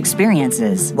ideas and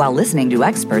experiences while listening to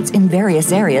experts in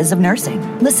various areas of nursing.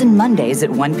 Listen Mondays at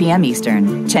 1 p.m.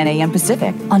 Eastern, 10 a.m.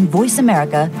 Pacific on Voice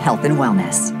America Health and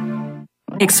Wellness.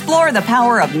 Explore the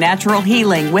power of natural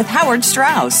healing with Howard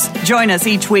Strauss. Join us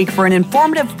each week for an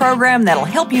informative program that'll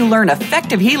help you learn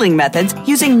effective healing methods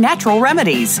using natural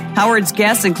remedies. Howard's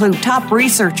guests include top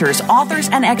researchers, authors,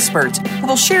 and experts who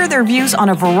will share their views on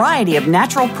a variety of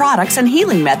natural products and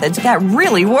healing methods that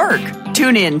really work.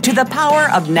 Tune in to The Power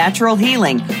of Natural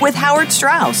Healing with Howard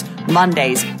Strauss,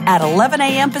 Mondays at 11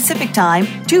 a.m. Pacific Time,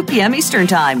 2 p.m. Eastern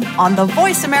Time on the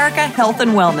Voice America Health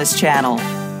and Wellness channel.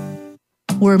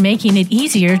 We're making it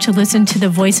easier to listen to the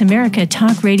Voice America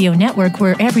Talk Radio Network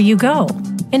wherever you go.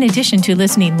 In addition to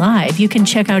listening live, you can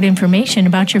check out information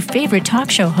about your favorite talk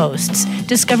show hosts,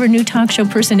 discover new talk show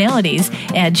personalities,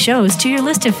 add shows to your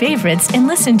list of favorites, and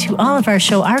listen to all of our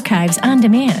show archives on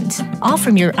demand, all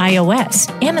from your iOS,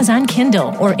 Amazon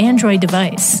Kindle, or Android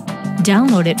device.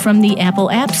 Download it from the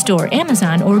Apple App Store,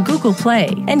 Amazon, or Google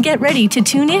Play, and get ready to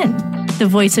tune in. The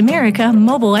Voice America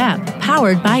mobile app,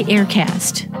 powered by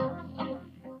Aircast.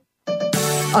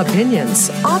 Opinions,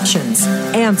 options,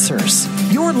 answers.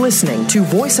 You're listening to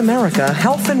Voice America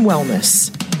Health and Wellness.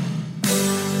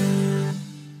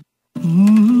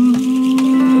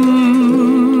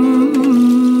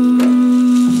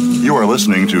 You are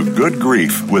listening to Good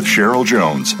Grief with Cheryl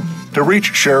Jones. To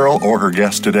reach Cheryl or her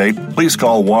guest today, please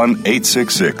call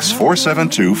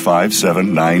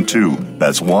 1-866-472-5792.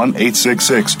 That's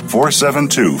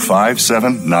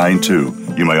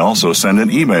 1-866-472-5792. You may also send an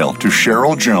email to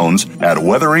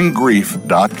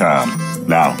CherylJones@weatheringgrief.com.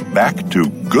 Now, back to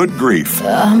Good Grief.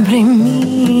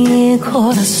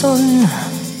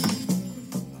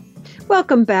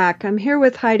 Welcome back. I'm here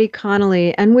with Heidi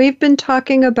Connolly, and we've been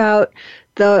talking about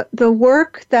the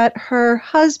work that her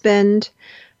husband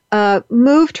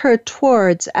moved her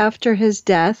towards after his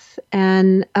death,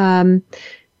 and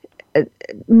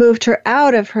moved her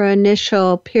out of her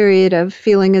initial period of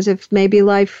feeling as if maybe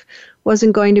life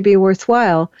wasn't going to be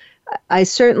worthwhile. I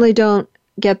certainly don't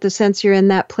get the sense you're in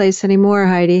that place anymore,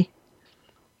 Heidi.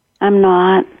 I'm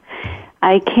not.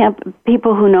 I can't.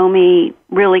 People who know me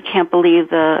really can't believe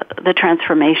the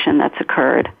transformation that's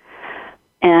occurred.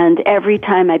 And every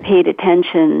time I paid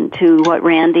attention to what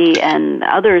Randy and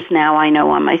others now I know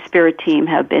on my spirit team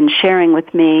have been sharing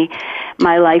with me,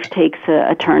 my life takes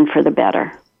a turn for the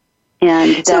better.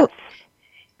 And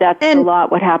that's a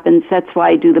lot what happens. That's why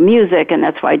I do the music, and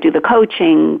that's why I do the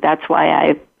coaching. That's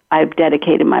why I've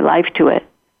dedicated my life to it.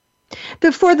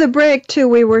 Before the break, too,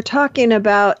 we were talking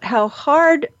about how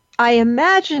hard I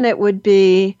imagine it would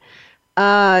be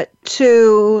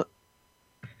to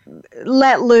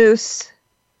let loose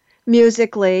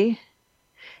musically,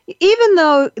 even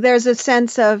though there's a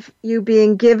sense of you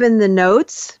being given the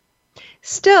notes.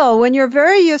 Still, when you're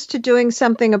very used to doing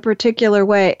something a particular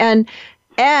way, and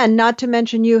not to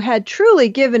mention you had truly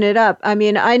given it up. I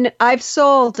mean, I've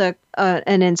sold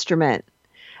an instrument.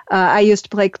 I used to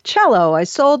play cello. I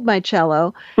sold my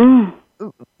cello.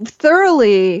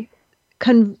 Thoroughly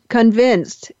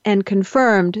convinced and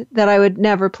confirmed that I would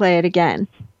never play it again.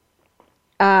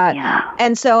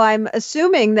 And so I'm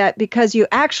assuming that because you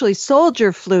actually sold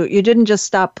your flute, you didn't just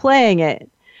stop playing it.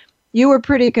 You were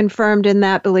pretty confirmed in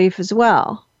that belief as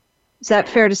well. Is that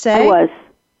fair to say? I was.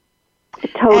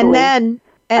 Totally. And then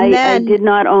I did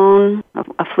not own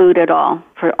a flute at all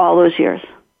for all those years.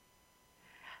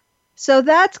 So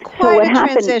that's quite a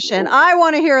transition. I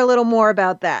want to hear a little more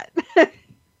about that.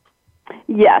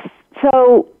 Yes.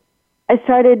 So I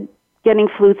started getting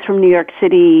flutes from New York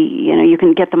City. You know, you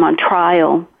can get them on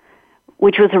trial,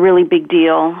 which was a really big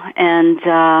deal. And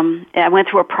I went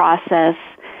through a process.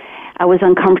 I was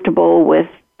uncomfortable with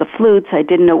the flutes. I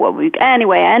didn't know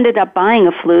anyway, I ended up buying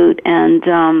a flute, and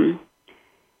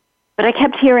But I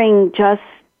kept hearing just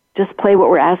play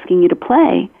what we're asking you to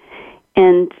play,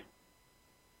 and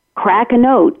crack a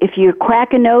note. If you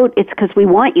crack a note, it's because we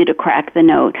want you to crack the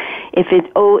note. If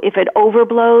it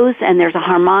overblows and there's a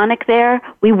harmonic there,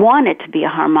 we want it to be a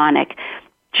harmonic.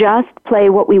 Just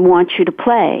play what we want you to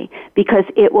play, because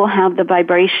it will have the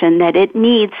vibration that it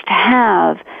needs to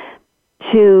have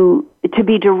to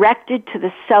be directed to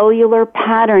the cellular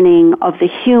patterning of the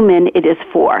human it is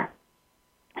for.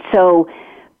 So,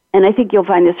 and I think you'll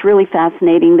find this really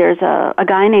fascinating. There's a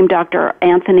guy named Dr.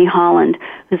 Anthony Holland,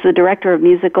 who's the director of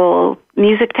music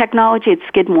technology at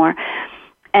Skidmore,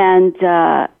 and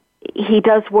he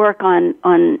does work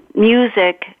on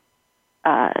music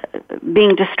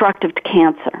being destructive to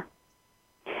cancer.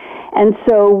 And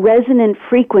so resonant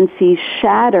frequencies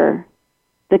shatter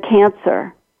the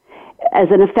cancer as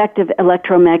an effect of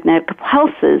electromagnetic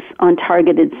pulses on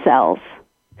targeted cells.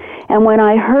 And when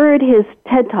I heard his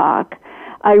TED Talk,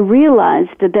 I realized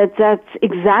that that's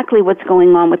exactly what's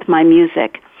going on with my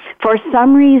music. For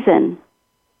some reason,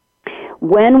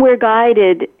 when we're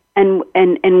guided and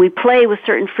we play with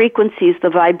certain frequencies, the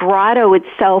vibrato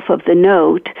itself of the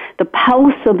note, the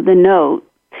pulse of the note,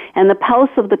 and the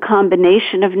pulse of the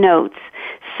combination of notes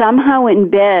somehow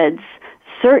embeds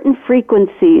certain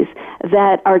frequencies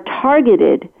that are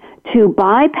targeted to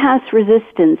bypass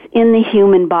resistance in the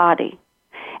human body.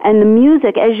 And the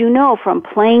music, as you know, from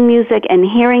playing music and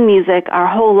hearing music our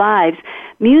whole lives,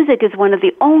 music is one of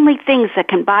the only things that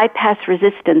can bypass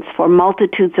resistance for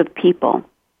multitudes of people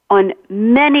on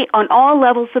all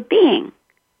levels of being.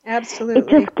 Absolutely. It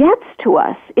just gets to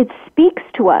us. It speaks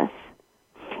to us.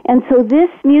 And so this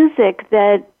music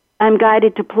that I'm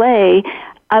guided to play,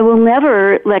 I will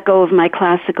never let go of my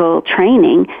classical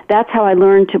training. That's how I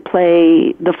learned to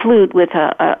play the flute with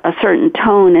a certain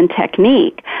tone and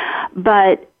technique.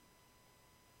 But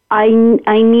I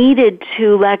needed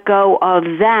to let go of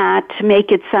that to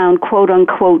make it sound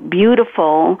quote-unquote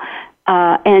beautiful,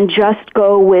 and just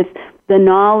go with the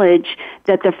knowledge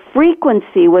that the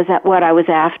frequency was at what I was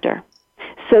after,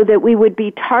 so that we would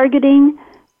be targeting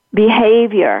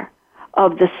behavior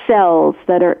of the cells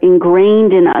that are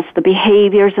ingrained in us, the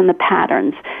behaviors and the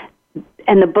patterns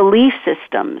and the belief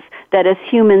systems that as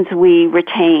humans we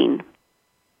retain.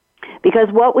 Because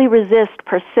what we resist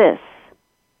persists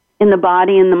in the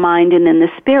body, in the mind, and in the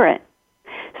spirit.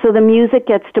 So the music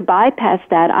gets to bypass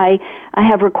that. I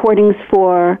have recordings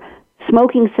for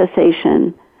smoking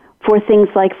cessation, for things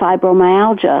like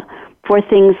fibromyalgia, for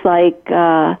things like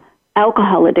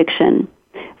alcohol addiction,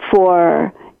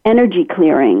 for energy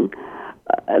clearing,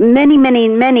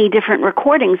 many different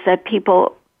recordings that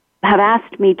people have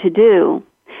asked me to do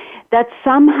that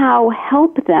somehow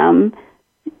help them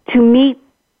to meet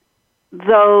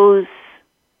those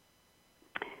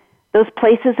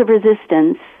places of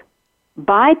resistance,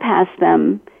 bypass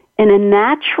them in a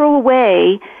natural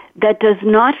way that does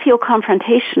not feel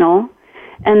confrontational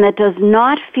and that does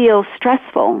not feel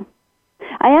stressful.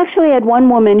 I actually had one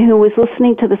woman who was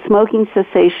listening to the smoking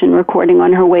cessation recording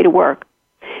on her way to work.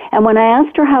 And when I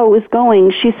asked her how it was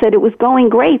going, she said it was going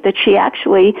great, that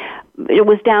it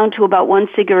was down to about one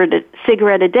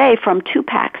cigarette a day from 2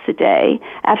 packs a day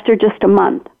after just a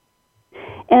month.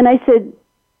 And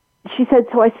she said,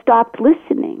 so I stopped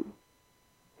listening.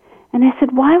 And I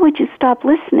said, why would you stop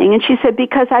listening? And she said,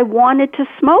 because I wanted to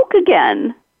smoke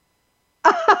again.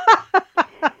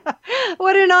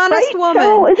 What an honest woman.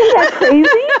 So, isn't that crazy?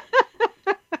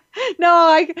 No,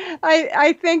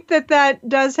 I think that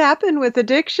does happen with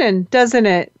addiction, doesn't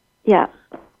it? Yeah,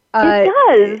 it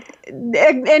does.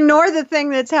 Ignore the thing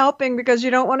that's helping because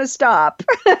you don't want to stop.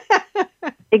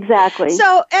 Exactly.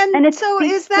 So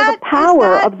is that the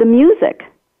power of the music?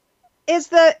 Is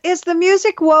the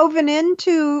music woven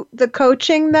into the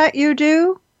coaching that you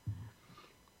do?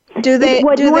 Do they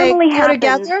go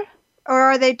together, or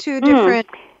are they two different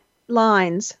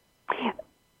lines?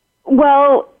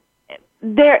 Well,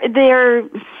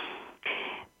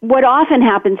 what often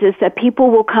happens is that people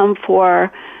will come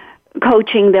for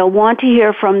coaching. They'll want to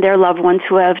hear from their loved ones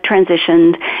who have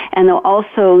transitioned, and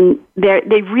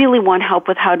they really want help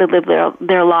with how to live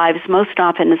their lives, most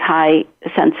often as high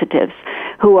sensitives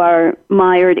who are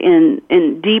mired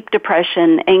in deep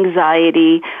depression,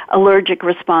 anxiety, allergic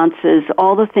responses,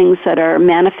 all the things that are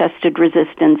manifested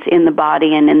resistance in the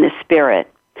body and in the spirit.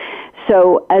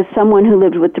 So as someone who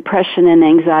lived with depression and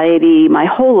anxiety my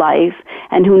whole life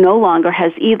and who no longer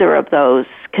has either of those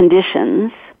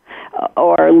conditions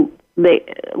or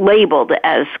labeled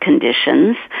as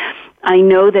conditions, I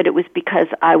know that it was because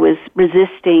I was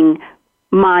resisting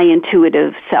my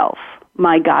intuitive self,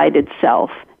 my guided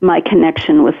self, my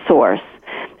connection with Source.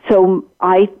 So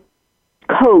I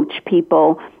coach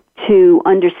people to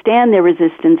understand their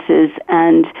resistances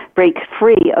and break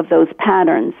free of those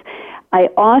patterns. I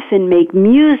often make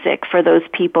music for those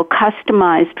people,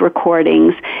 customized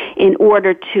recordings, in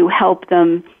order to help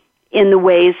them in the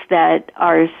ways that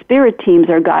our spirit teams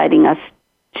are guiding us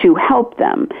to help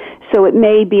them. So it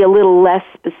may be a little less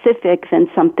specific than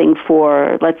something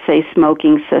for, let's say,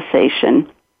 smoking cessation,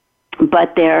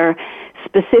 but they're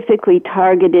specifically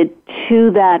targeted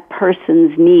to that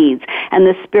person's needs. And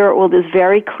the spirit world is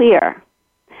very clear.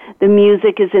 The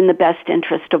music is in the best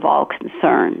interest of all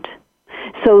concerned.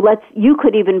 So you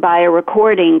could even buy a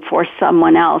recording for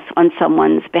someone else on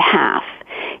someone's behalf.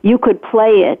 You could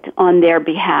play it on their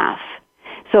behalf.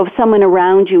 So if someone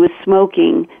around you is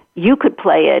smoking, you could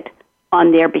play it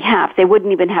on their behalf. They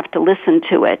wouldn't even have to listen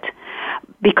to it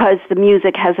because the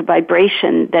music has a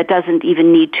vibration that doesn't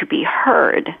even need to be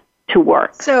heard to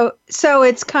work. So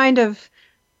it's kind of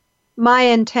my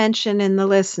intention in the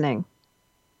listening.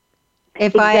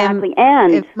 If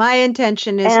my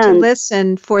intention is to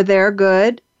listen for their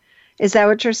good, is that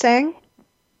what you're saying?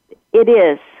 It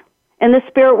is. And the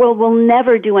spirit world will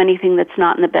never do anything that's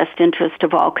not in the best interest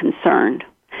of all concerned.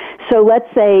 So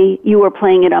let's say you were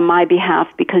playing it on my behalf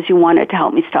because you wanted to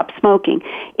help me stop smoking.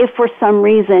 If for some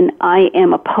reason I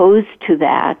am opposed to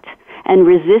that and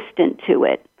resistant to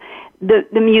it, the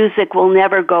music will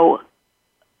never go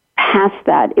past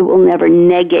that. It will never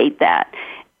negate that.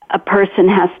 A person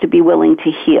has to be willing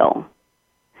to heal.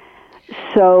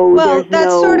 So there's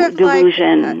no sort of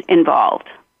delusion involved.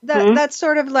 That's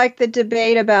sort of like the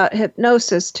debate about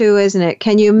hypnosis too, isn't it?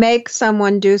 Can you make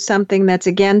someone do something that's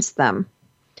against them?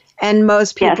 And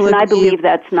most people I believe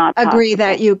that's not agree possible.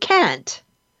 That you can't.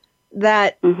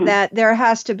 That there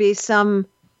has to be some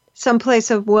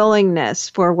place of willingness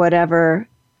for whatever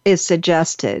is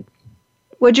suggested.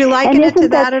 Would you liken it to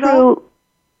that at all?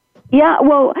 Yeah,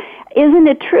 well, isn't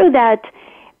it true that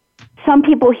some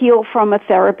people heal from a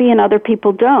therapy and other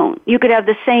people don't? You could have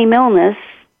the same illness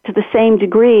to the same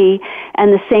degree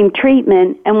and the same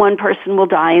treatment, and one person will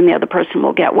die and the other person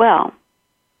will get well.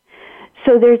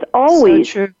 So there's always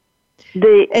so true.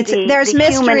 There's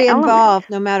mystery involved,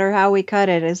 no matter how we cut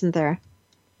it, isn't there?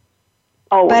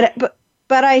 Oh,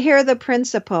 but I hear the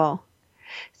principle.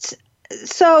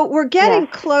 So we're getting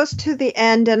close to the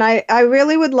end, and I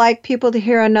really would like people to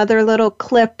hear another little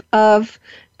clip of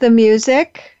the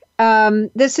music.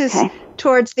 This is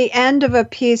towards the end of a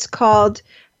piece called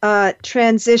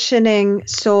Transitioning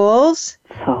Souls.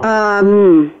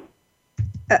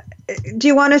 Do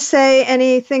you want to say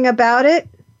anything about it?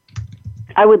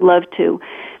 I would love to.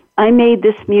 I made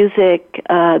this music,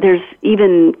 there's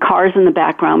even cars in the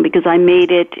background because I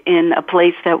made it in a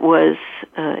place that was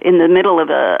in the middle of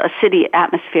a city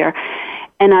atmosphere,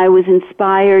 and I was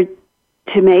inspired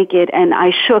to make it, and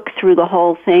I shook through the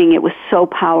whole thing. It was so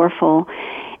powerful.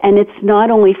 And it's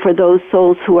not only for those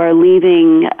souls who are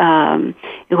leaving,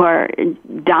 who are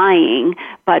dying,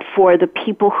 but for the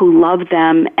people who love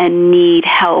them and need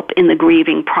help in the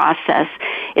grieving process.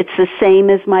 It's the same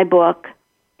as my book.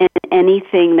 And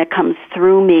anything that comes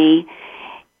through me,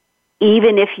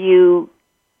 even if you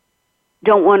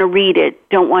don't want to read it,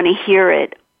 don't want to hear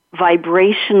it,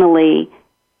 vibrationally,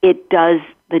 it does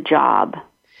the job.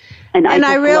 And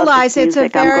I realize it's a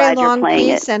very long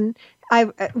piece, and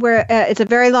it's a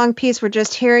very long piece. We're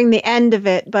just hearing the end of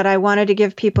it, but I wanted to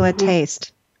give people a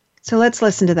taste. So let's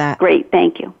listen to that. Great,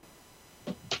 thank you.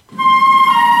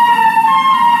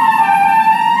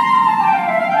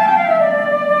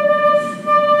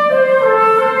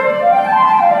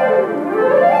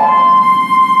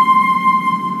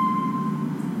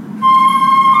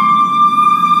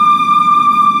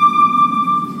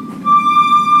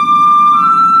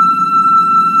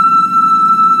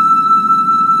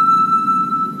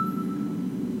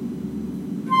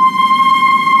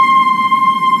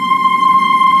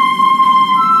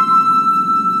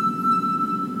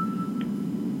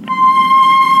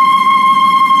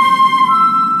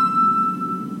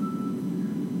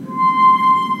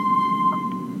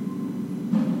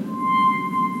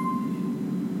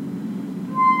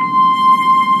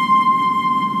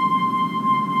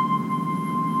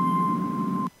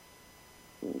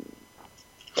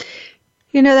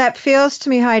 You know, that feels to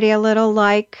me, Heidi, a little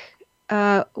like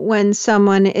when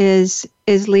someone is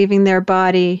leaving their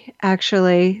body,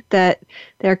 actually, that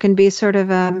there can be sort of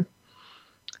a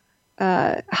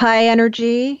high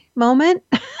energy moment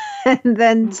and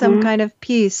then some kind of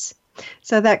peace.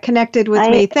 So that connected with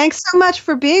me. Thanks so much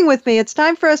for being with me. It's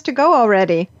time for us to go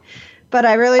already. But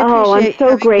I really appreciate I'm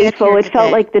so grateful. It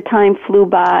felt like the time flew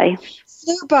by.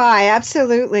 Flew by,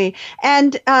 absolutely.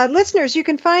 And listeners, you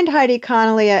can find Heidi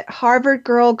Connolly at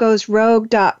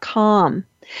harvardgirlgoesrogue.com.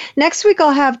 Next week,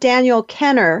 I'll have Daniel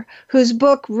Kenner, whose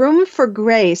book Room for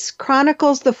Grace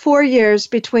chronicles the 4 years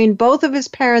between both of his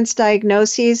parents'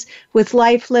 diagnoses with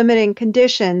life-limiting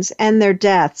conditions and their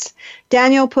deaths.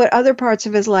 Daniel put other parts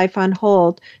of his life on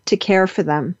hold to care for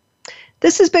them.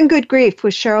 This has been Good Grief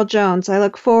with Cheryl Jones. I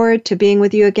look forward to being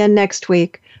with you again next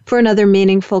week for another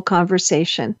meaningful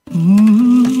conversation.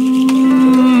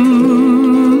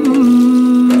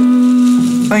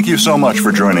 Thank you so much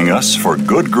for joining us for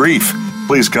Good Grief.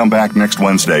 Please come back next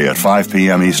Wednesday at 5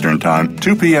 p.m. Eastern Time,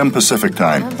 2 p.m. Pacific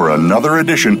Time for another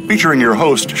edition featuring your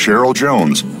host, Cheryl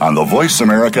Jones, on the Voice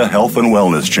America Health and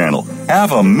Wellness Channel.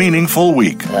 Have a meaningful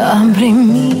week. Abre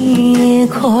mi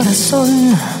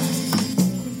corazón.